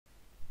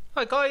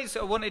Hi guys,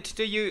 I wanted to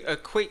do you a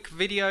quick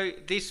video.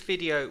 This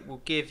video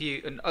will give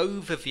you an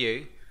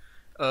overview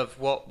of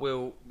what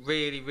will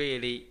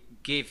really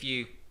give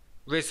you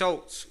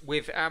results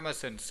with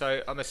Amazon.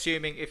 So I'm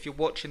assuming if you're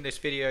watching this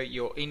video,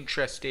 you're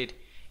interested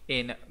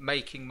in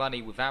making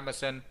money with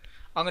Amazon.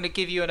 I'm going to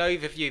give you an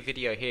overview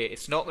video here.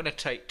 It's not going to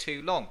take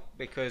too long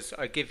because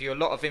I give you a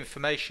lot of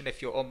information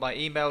if you're on my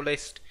email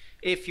list.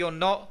 If you're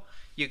not,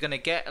 you're going to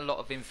get a lot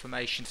of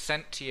information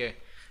sent to you.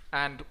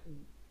 And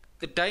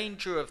the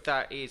danger of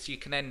that is you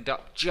can end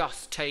up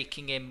just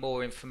taking in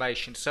more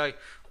information. So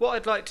what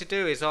I'd like to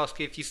do is ask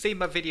you, if you've seen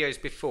my videos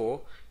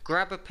before,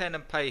 grab a pen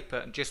and paper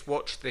and just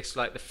watch this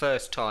like the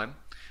first time.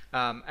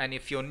 And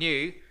if you're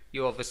new,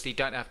 you obviously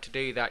don't have to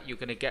do that. You're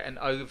going to get an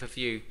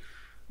overview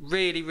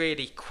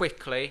really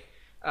quickly,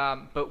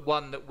 but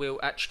one that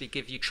will actually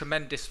give you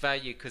tremendous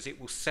value because it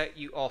will set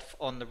you off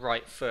on the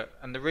right foot.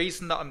 And the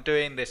reason that I'm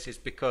doing this is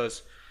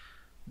because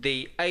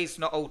the A's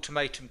Not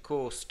Ultimatum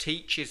course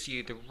teaches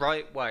you the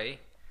right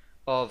way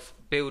of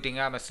building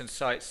Amazon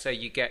sites so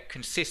you get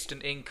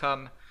consistent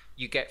income,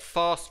 you get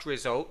fast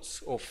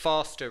results or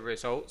faster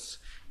results,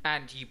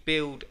 and you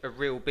build a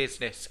real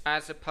business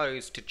as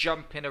opposed to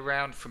jumping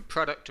around from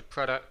product to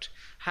product,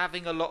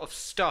 having a lot of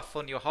stuff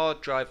on your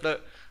hard drive.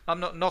 Look, I'm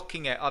not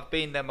knocking it, I've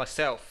been there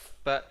myself,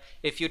 but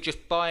if you're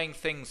just buying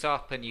things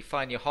up and you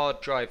find your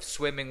hard drive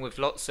swimming with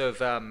lots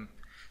of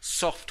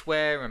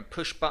software and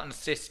push button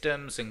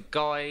systems and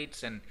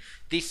guides and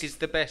this is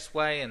the best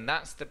way and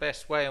that's the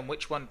best way and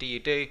which one do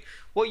you do,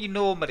 what you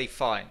normally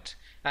find,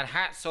 and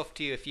hats off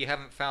to you if you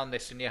haven't found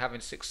this and you're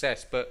having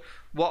success, but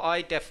what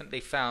I definitely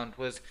found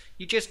was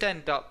you just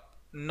end up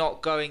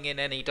not going in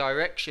any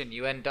direction.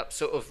 You end up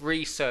sort of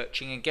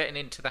researching and getting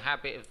into the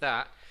habit of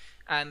that,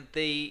 and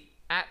the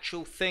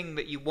actual thing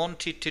that you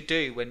wanted to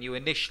do when you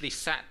initially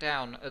sat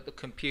down at the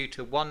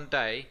computer one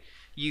day,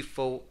 you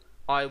thought,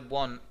 I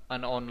want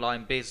an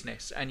online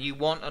business. And you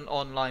want an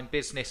online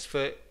business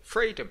for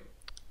freedom.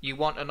 You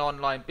want an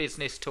online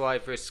business to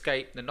either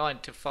escape the 9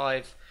 to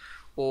 5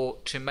 or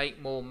to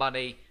make more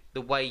money the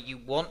way you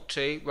want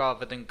to,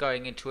 rather than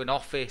going into an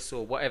office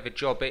or whatever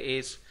job it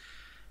is.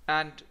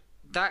 And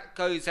that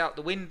goes out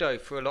the window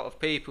for a lot of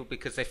people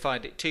because they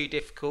find it too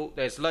difficult.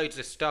 There's loads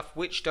of stuff.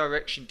 Which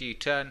direction do you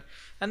turn?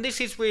 And this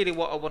is really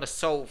what I want to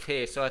solve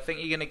here. So I think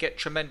you're going to get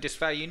tremendous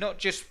value, not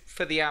just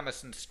for the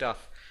Amazon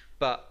stuff,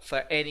 but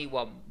for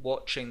anyone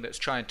watching that's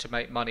trying to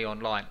make money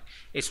online.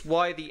 It's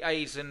why the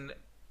A's and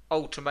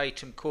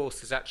Ultimatum course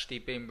has actually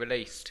been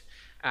released,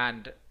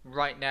 and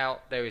right now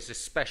there is a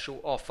special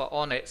offer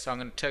on it, so I'm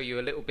going to tell you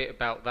a little bit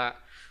about that.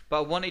 But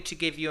I wanted to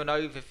give you an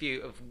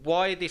overview of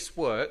why this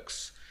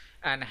works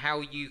and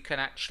how you can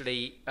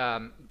actually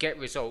get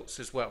results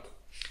as well.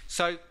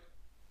 So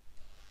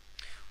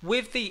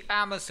with the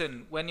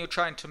Amazon, when you're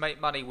trying to make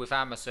money with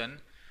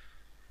Amazon,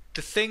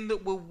 the thing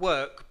that will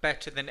work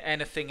better than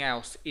anything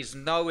else is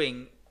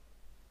knowing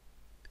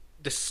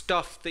the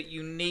stuff that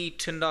you need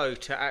to know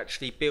to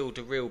actually build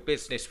a real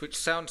business, which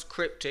sounds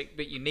cryptic,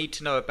 but you need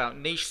to know about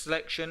niche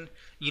selection.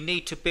 You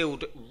need to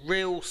build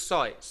real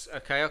sites,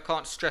 okay? I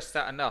can't stress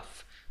that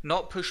enough.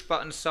 Not push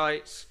button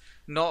sites,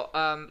 not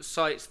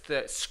sites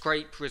that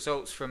scrape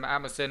results from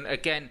Amazon.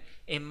 Again,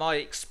 in my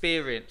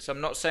experience,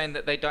 I'm not saying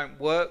that they don't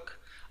work.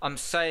 I'm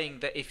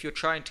saying that if you're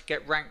trying to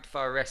get ranked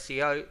via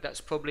SEO,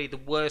 that's probably the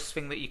worst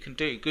thing that you can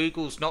do.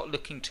 Google's not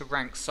looking to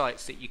rank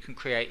sites that you can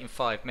create in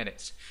 5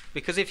 minutes.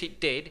 Because if it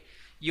did,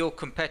 your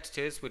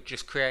competitors would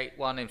just create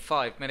one in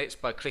 5 minutes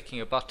by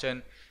clicking a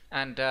button,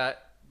 and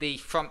the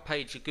front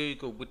page of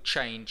Google would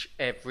change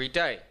every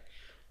day.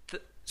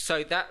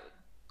 So that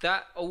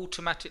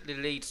automatically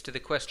leads to the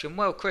question,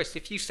 well, Chris,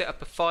 if you set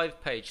up a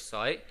 5-page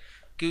site,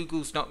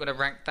 Google's not going to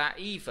rank that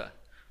either.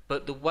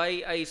 But the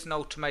way A's and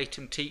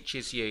Ultimatum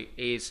teaches you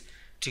is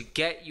to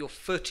get your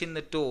foot in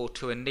the door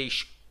to a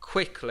niche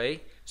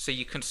quickly so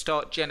you can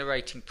start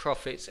generating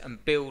profits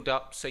and build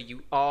up so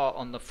you are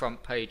on the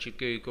front page of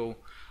Google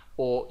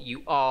or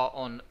you are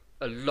on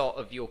a lot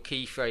of your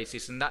key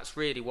phrases, and that's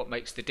really what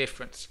makes the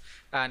difference.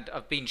 And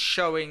I've been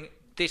showing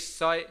this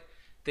site,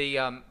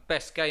 the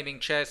best gaming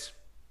chairs,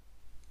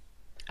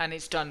 and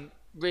it's done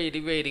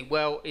really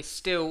well. It's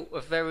still a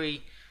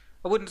very,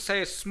 I wouldn't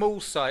say a small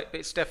site,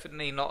 but it's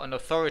definitely not an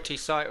authority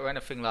site or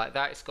anything like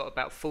that. It's got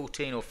about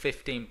 14 or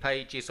 15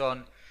 pages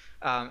on.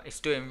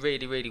 It's doing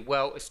really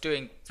well. It's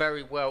doing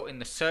very well in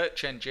the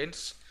search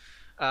engines.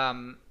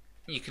 You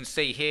can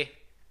see here,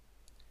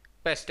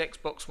 best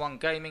Xbox One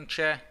gaming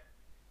chair.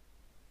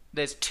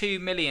 There's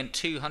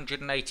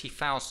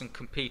 2,280,000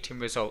 competing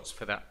results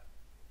for that.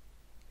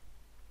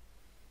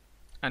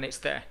 And it's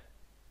there.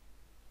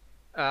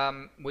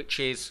 Which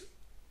is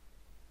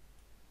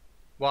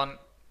 1,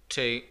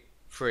 2,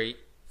 3,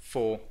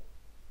 4,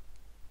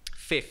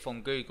 5th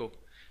on Google.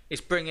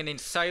 It's bringing in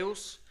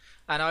sales.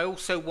 And I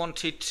also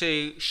wanted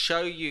to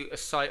show you a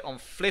site on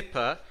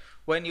Flipper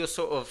when you're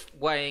sort of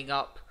weighing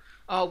up,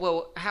 oh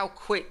well, how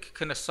quick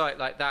can a site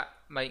like that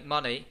make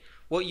money?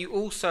 What you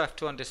also have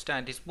to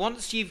understand is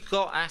once you've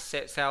got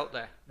assets out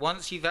there,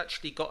 once you've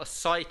actually got a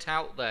site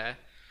out there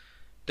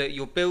that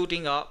you're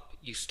building up,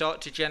 you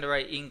start to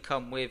generate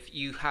income with,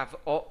 you have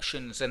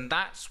options, and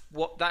that's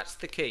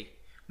the key.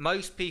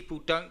 Most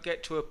people don't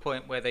get to a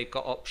point where they've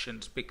got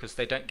options because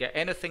they don't get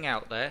anything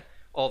out there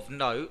of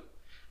note.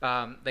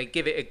 They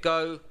give it a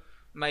go,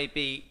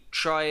 maybe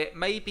try it,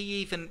 maybe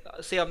even,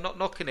 see, I'm not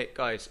knocking it,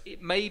 guys,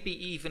 it maybe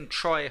even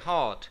try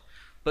hard.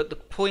 But the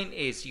point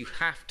is, you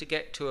have to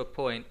get to a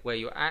point where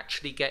you're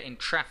actually getting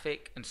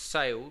traffic and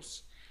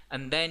sales,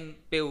 and then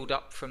build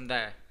up from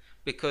there.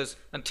 Because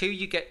until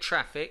you get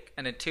traffic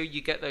and until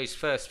you get those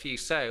first few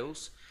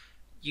sales,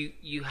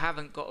 you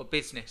haven't got a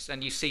business.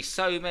 And you see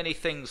so many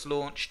things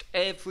launched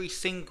every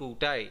single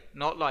day,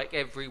 not like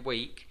every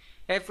week,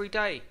 every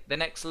day, the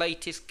next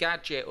latest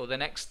gadget or the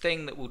next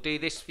thing that will do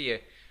this for you.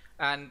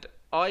 And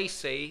I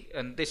see,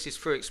 and this is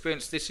through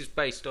experience, this is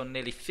based on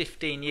nearly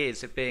 15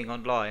 years of being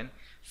online,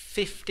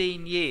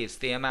 15 years,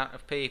 the amount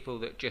of people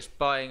that just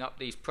buying up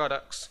these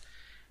products.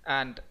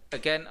 And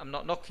again, I'm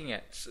not knocking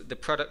it, the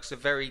products are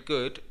very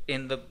good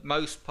in the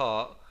most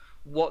part,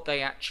 what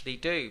they actually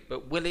do,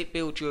 but will it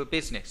build you a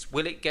business?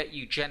 Will it get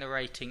you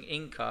generating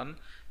income?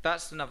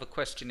 That's another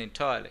question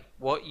entirely.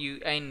 What you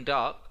end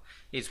up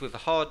is with a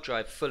hard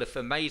drive full of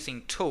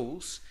amazing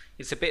tools.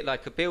 It's a bit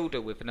like a builder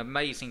with an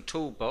amazing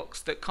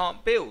toolbox that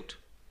can't build,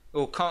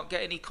 or can't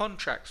get any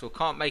contracts, or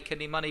can't make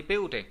any money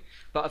building,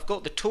 but I've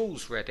got the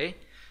tools ready.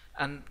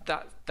 And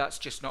that's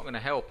just not going to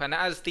help. And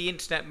as the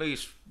internet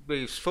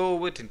moves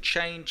forward and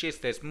changes,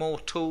 there's more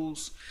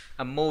tools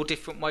and more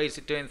different ways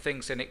of doing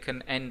things, and it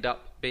can end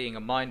up being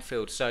a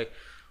minefield. So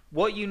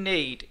what you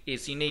need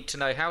is, you need to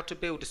know how to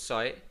build a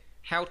site,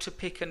 how to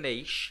pick a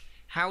niche,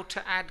 how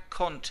to add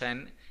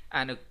content,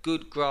 and a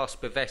good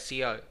grasp of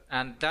SEO.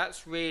 And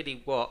that's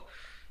really what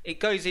it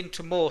goes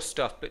into. More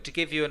stuff, but to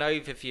give you an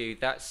overview,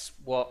 that's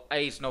what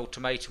Aizen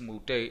Ultimatum will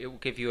do. It will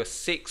give you a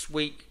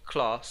 6-week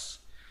class,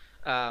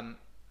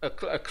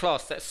 a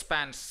class that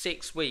spans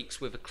 6 weeks,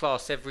 with a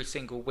class every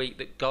single week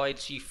that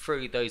guides you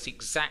through those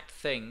exact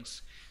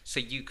things,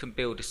 so you can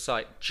build a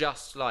site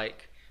just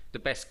like the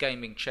Best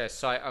Gaming Chair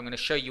site. I'm going to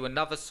show you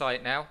another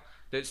site now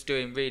that's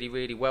doing really,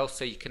 really well,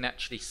 so you can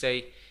actually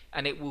see,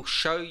 and it will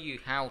show you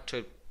how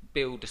to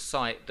build a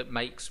site that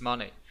makes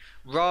money,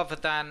 rather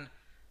than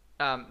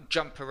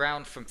jump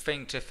around from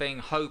thing to thing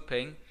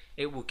hoping.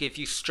 It will give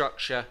you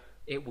structure,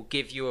 it will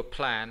give you a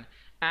plan.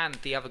 And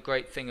the other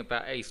great thing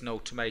about Aizen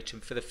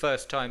Ultimatum, for the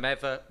first time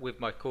ever with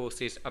my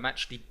courses, I'm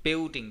actually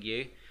building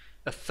you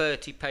a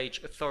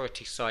 30-page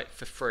authority site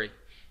for free.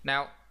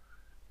 Now,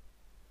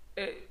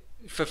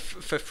 for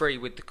free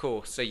with the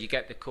course. So you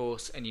get the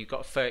course and you've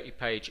got a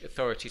 30-page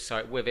authority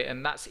site with it.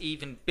 And that's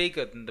even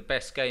bigger than the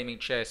Best Gaming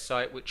Chair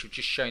site, which we've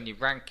just shown you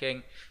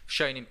ranking.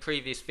 Shown in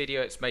previous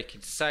video, it's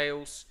making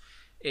sales.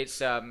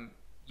 It's,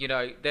 you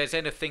know, there's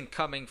anything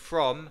coming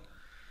from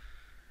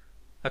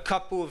a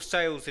couple of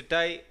sales a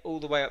day all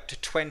the way up to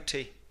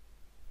 20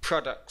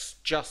 products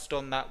just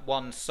on that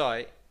one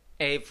site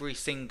every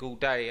single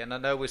day. And I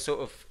know we're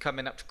sort of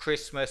coming up to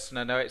Christmas, and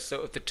I know it's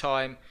sort of the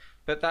time,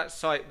 but that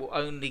site will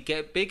only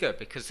get bigger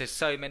because there's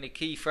so many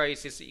key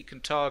phrases that you can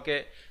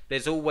target.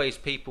 There's always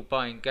people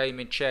buying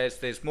gaming chairs,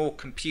 there's more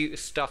computer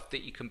stuff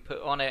that you can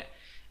put on it,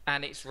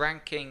 and it's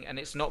ranking and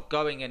it's not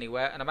going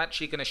anywhere. And I'm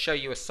actually going to show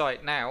you a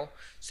site now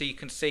so you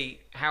can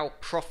see how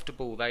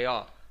profitable they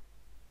are.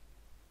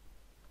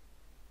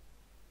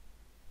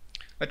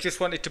 I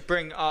just wanted to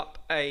bring up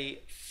a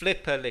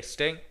Flippa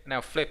listing. Now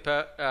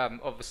Flippa,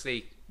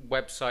 obviously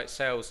website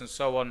sales and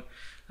so on,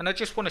 and I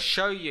just want to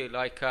show you,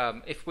 like,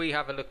 if we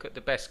have a look at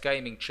the Best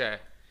Gaming Chair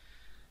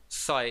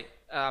site,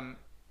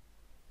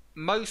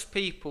 most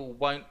people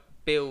won't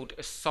build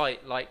a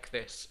site like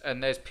this,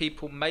 and there's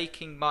people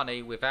making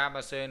money with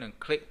Amazon and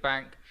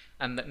ClickBank,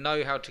 and that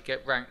know how to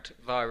get ranked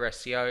via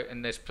SEO,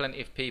 and there's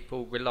plenty of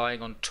people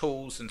relying on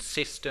tools and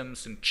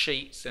systems and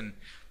cheats and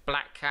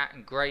black hat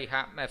and grey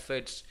hat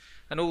methods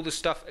and all the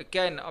stuff.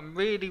 Again, I'm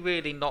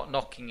really not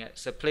knocking it,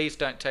 so please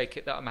don't take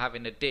it that I'm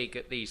having a dig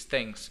at these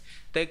things.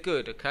 They're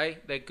good, okay?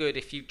 They're good.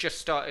 If you've just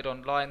started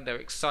online, they're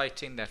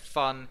exciting, they're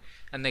fun,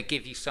 and they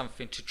give you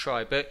something to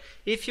try. But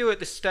if you're at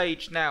the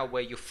stage now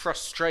where you're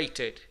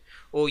frustrated,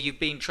 or you've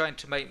been trying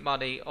to make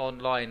money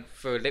online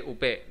for a little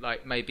bit,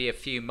 like maybe a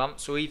few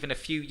months or even a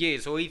few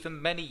years or even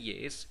many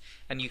years,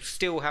 and you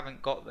still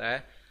haven't got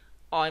there,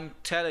 I'm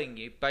telling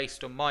you,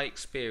 based on my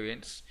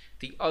experience,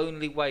 the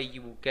only way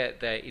you will get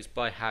there is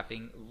by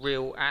having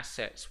real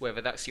assets, whether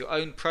that's your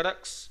own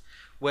products,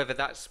 whether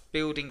that's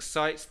building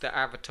sites that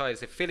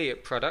advertise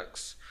affiliate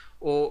products,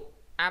 or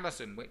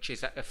Amazon, which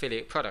is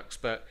affiliate products,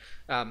 but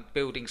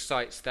building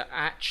sites that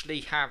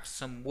actually have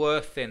some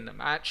worth in them,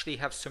 actually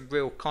have some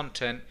real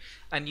content,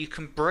 and you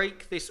can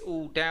break this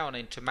all down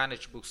into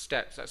manageable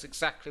steps. That's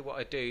exactly what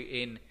I do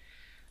in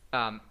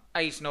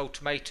Aizen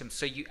Ultimatum,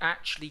 so you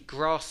actually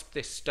grasp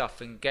this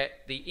stuff and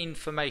get the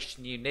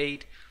information you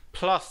need,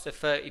 plus a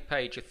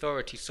 30-page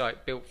authority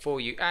site built for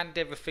you, and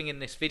everything in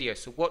this video.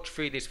 So watch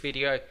through this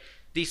video.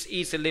 This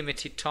is a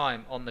limited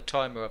time on the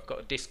timer. I've got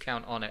a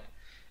discount on it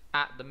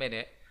at the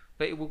minute,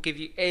 but it will give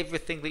you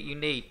everything that you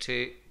need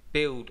to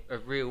build a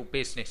real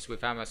business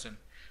with Amazon.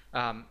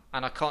 And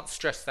I can't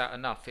stress that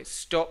enough. It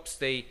stops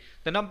the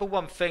number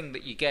one thing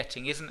that you're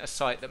getting isn't a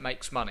site that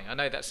makes money. I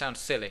know that sounds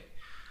silly,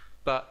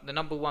 but the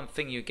number one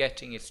thing you're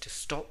getting is to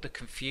stop the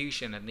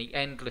confusion and the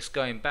endless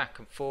going back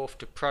and forth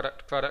to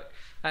product.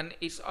 And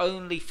it's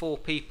only for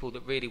people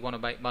that really want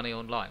to make money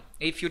online.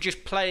 If you're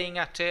just playing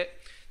at it,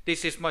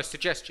 this is my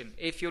suggestion.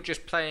 If you're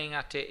just playing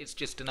at it, it's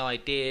just an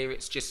idea,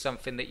 it's just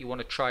something that you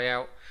want to try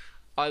out,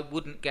 I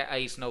wouldn't get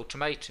A's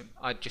Ultimatum.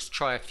 I'd just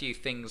try a few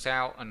things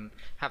out and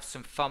have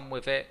some fun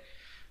with it.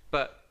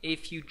 But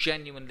if you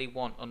genuinely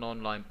want an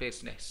online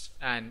business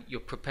and you're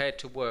prepared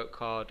to work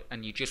hard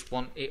and you just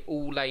want it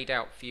all laid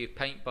out for you,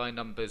 paint by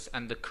numbers,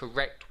 and the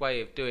correct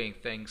way of doing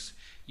things,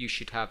 you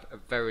should have a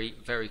very,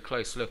 very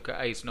close look at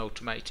A's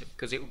Ultimatum,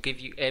 because it will give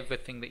you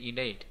everything that you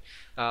need.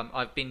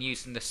 I've been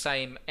using the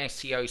same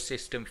SEO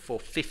system for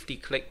 50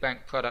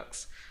 ClickBank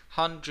products,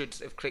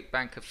 hundreds of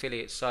ClickBank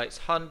affiliate sites,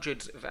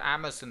 hundreds of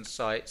Amazon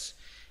sites,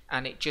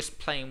 and it just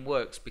plain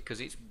works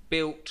because it's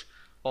built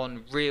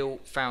on real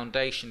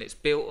foundation. It's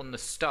built on the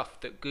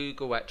stuff that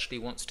Google actually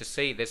wants to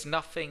see. There's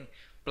nothing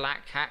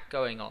black hat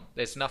going on.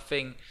 There's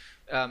nothing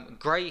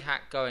grey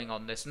hat going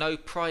on. There's no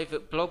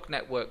private blog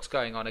networks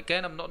going on.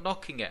 Again, I'm not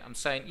knocking it. I'm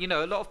saying, you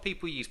know, a lot of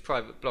people use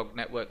private blog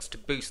networks to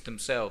boost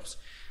themselves.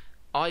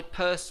 I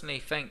personally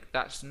think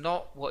that's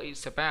not what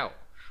it's about.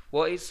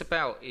 What it's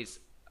about is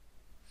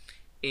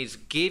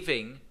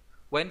giving,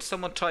 when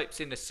someone types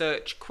in a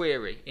search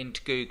query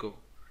into Google,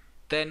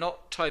 they're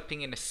not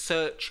typing in a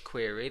search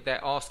query, they're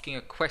asking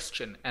a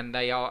question, and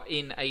they are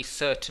in a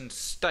certain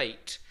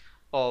state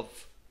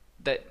of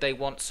that they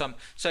want some.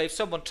 So if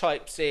someone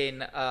types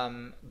in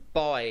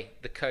buy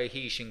the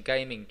Cohesion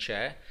gaming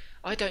chair,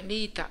 I don't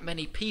need that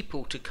many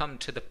people to come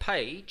to the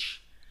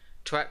page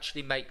to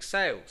actually make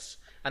sales.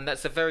 And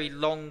that's a very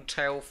long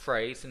tail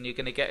phrase, and you're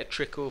going to get a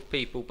trickle of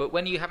people. But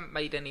when you haven't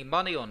made any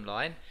money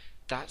online,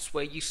 that's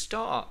where you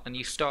start, and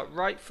you start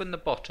right from the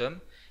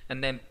bottom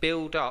and then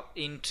build up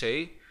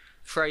into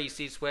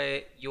phrases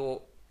where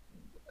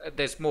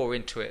there's more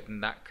into it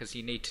than that, because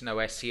you need to know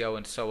SEO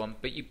and so on,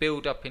 but you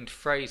build up into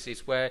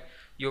phrases where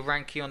you're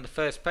ranking on the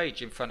first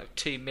page in front of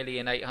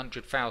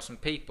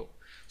 2,800,000 people.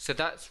 So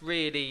that's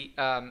really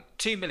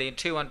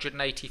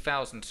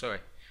 2,280,000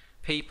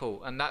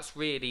 people, and that's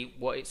really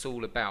what it's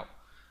all about.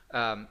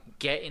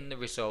 Getting the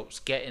results,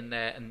 getting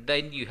there, and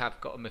then you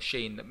have got a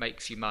machine that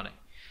makes you money.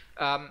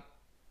 And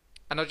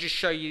I'll just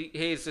show you,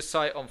 here's the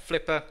site on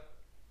Flipper.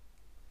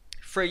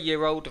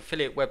 3-year-old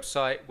affiliate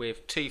website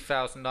with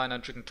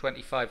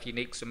 2,925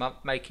 uniques a month,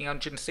 making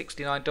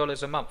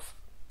 $169 a month.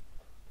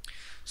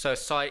 So a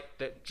site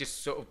that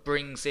just sort of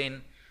brings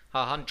in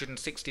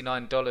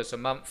 $169 a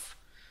month.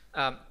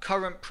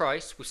 Current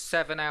price with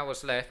 7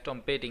 hours left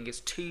on bidding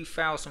is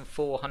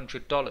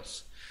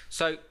 $2,400.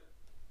 So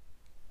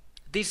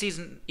this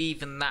isn't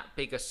even that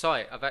big a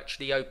site. I've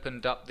actually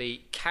opened up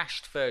the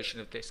cached version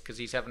of this because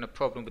he's having a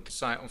problem with the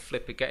site on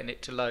Flipper getting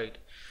it to load.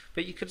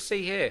 But you can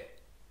see here,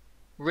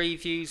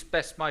 reviews,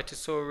 best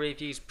Mitosaur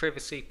reviews,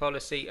 privacy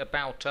policy,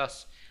 about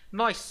us.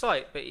 Nice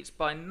site, but it's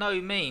by no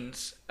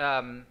means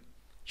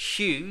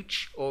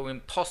huge or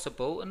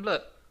impossible. And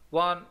look,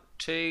 1,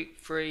 2,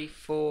 3,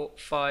 4,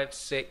 5,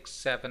 6,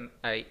 7,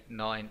 8,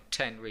 9,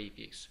 10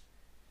 reviews.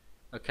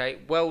 Okay,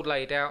 well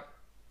laid out,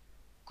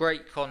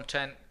 great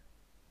content,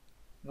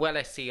 well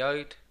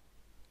SEO'd,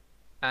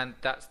 and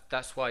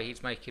that's why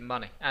he's making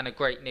money, and a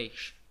great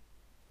niche.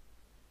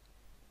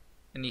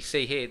 And you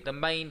see here, the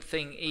main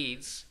thing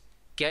is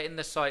getting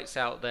the sites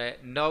out there,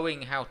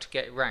 knowing how to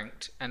get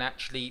ranked, and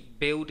actually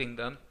building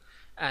them.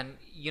 And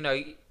you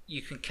know,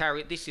 you can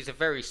carry, this is a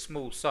very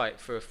small site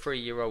for a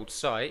 3-year-old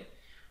site,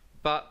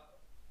 but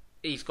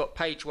he's got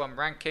page 1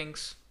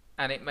 rankings,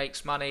 and it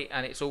makes money,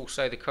 and it's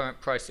also the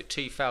current price at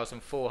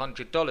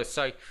 $2,400.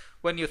 So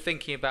when you're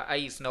thinking about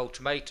A's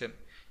Ultimatum,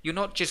 you're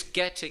not just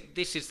getting,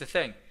 this is the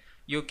thing,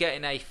 you're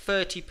getting a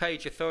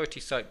 30-page authority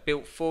site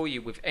built for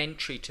you with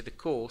entry to the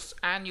course,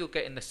 and you're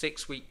getting the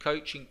 6-week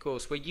coaching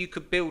course where you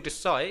could build a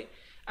site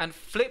and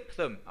flip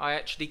them. I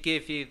actually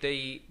give you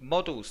the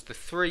models, the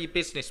 3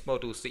 business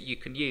models that you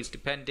can use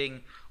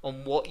depending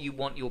on what you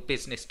want your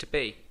business to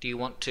be. Do you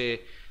want to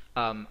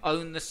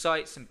own the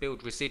sites and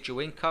build residual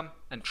income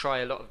and try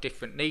a lot of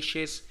different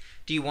niches?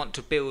 Do you want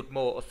to build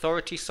more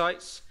authority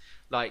sites?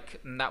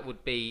 And that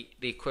would be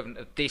the equivalent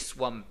of this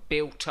one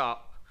built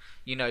up,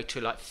 you know,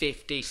 to like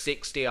 50,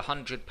 60,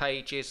 100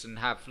 pages, and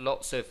have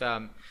lots of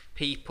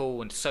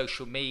people and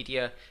social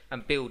media,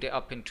 and build it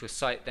up into a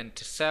site then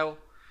to sell,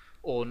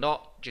 or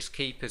not, just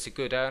keep as a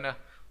good owner?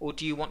 Or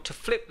do you want to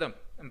flip them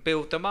and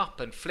build them up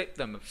and flip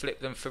them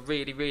for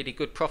really, really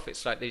good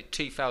profits, like the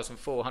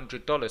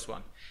 $2,400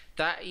 one?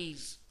 That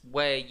is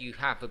where you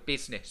have a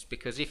business,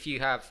 because if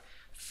you have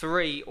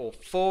 3 or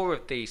 4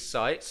 of these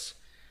sites,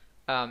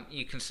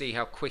 you can see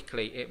how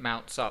quickly it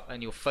mounts up,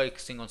 and you're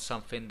focusing on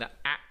something that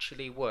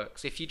actually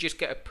works. If you just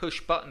get a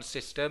push button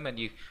system and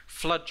you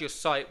flood your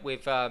site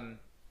with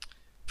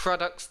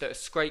products that are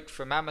scraped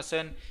from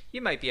Amazon,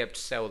 you may be able to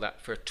sell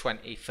that for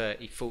 $20,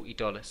 $30,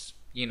 $40.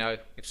 you know,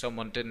 if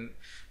someone didn't.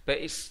 But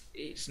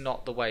it's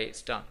not the way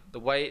it's done. The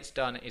way it's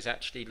done is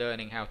actually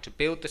learning how to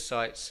build the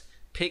sites,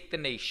 pick the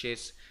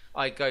niches.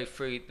 I go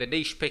through the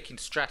niche picking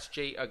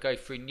strategy. I go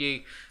through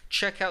new.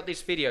 Check out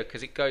this video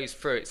because it goes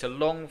through. It's a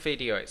long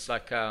video. It's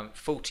like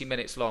 40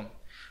 minutes long,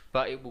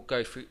 but it will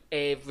go through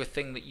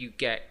everything that you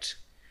get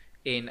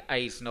in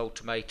ASIN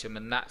Ultimatum,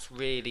 and that's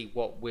really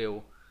what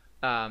will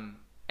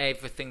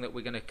everything that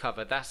we're going to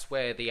cover. That's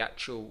where the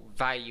actual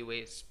value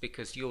is,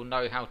 because you'll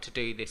know how to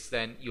do this.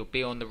 Then you'll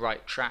be on the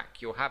right track.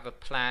 You'll have a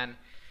plan,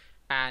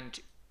 and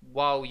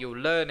while you're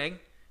learning,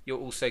 you're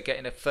also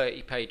getting a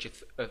 30-page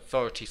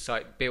authority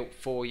site built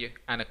for you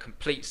and a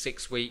complete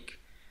 6-week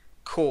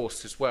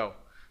course as well.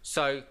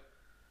 So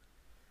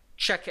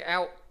check it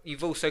out.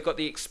 You've also got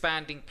the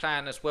expanding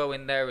plan as well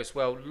in there as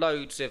well.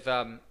 Loads of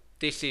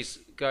this is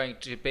going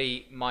to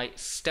be my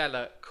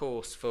stellar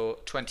course for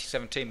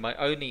 2017, my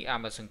only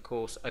Amazon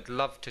course. I'd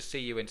love to see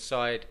you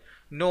inside.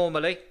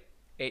 Normally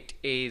it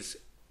is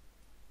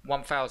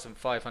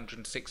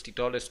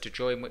 $1,560 to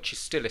join, which is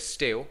still a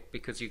steal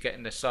because you're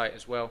getting the site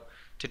as well.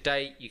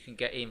 Today you can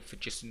get in for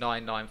just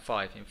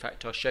 $995. In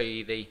fact, I'll show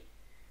you the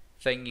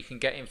thing. You can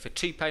get in for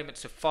 2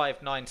 payments of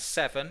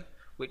 $597,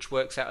 which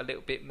works out a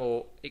little bit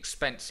more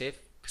expensive,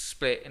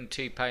 split in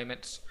 2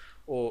 payments.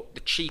 Or the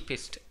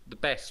cheapest, the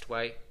best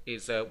way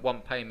is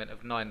 1 payment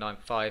of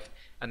 $995,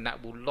 and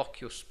that will lock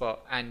your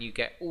spot, and you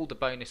get all the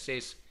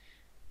bonuses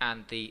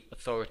and the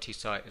authority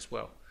site as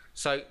well.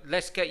 So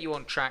let's get you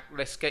on track.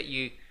 Let's get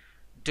you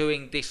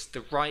doing this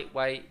the right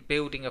way,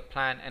 building a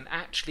plan and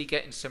actually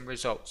getting some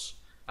results.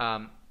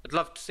 I'd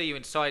love to see you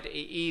inside.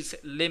 It is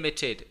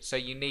limited, so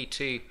you need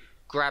to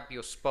grab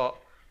your spot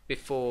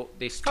before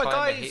this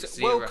timer hits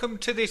 0. Welcome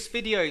to this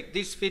video.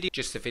 Just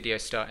the video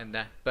starting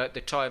there, but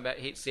the timer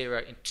hits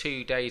 0 in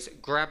 2 days.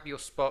 Grab your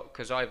spot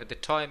because either the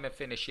timer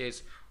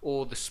finishes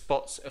or the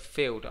spots are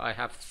filled. I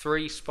have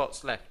 3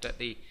 spots left at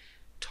the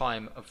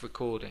time of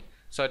recording,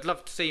 so I'd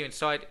love to see you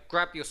inside.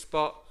 Grab your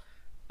spot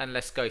and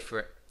let's go for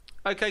it.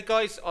 Okay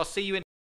guys, I'll see you in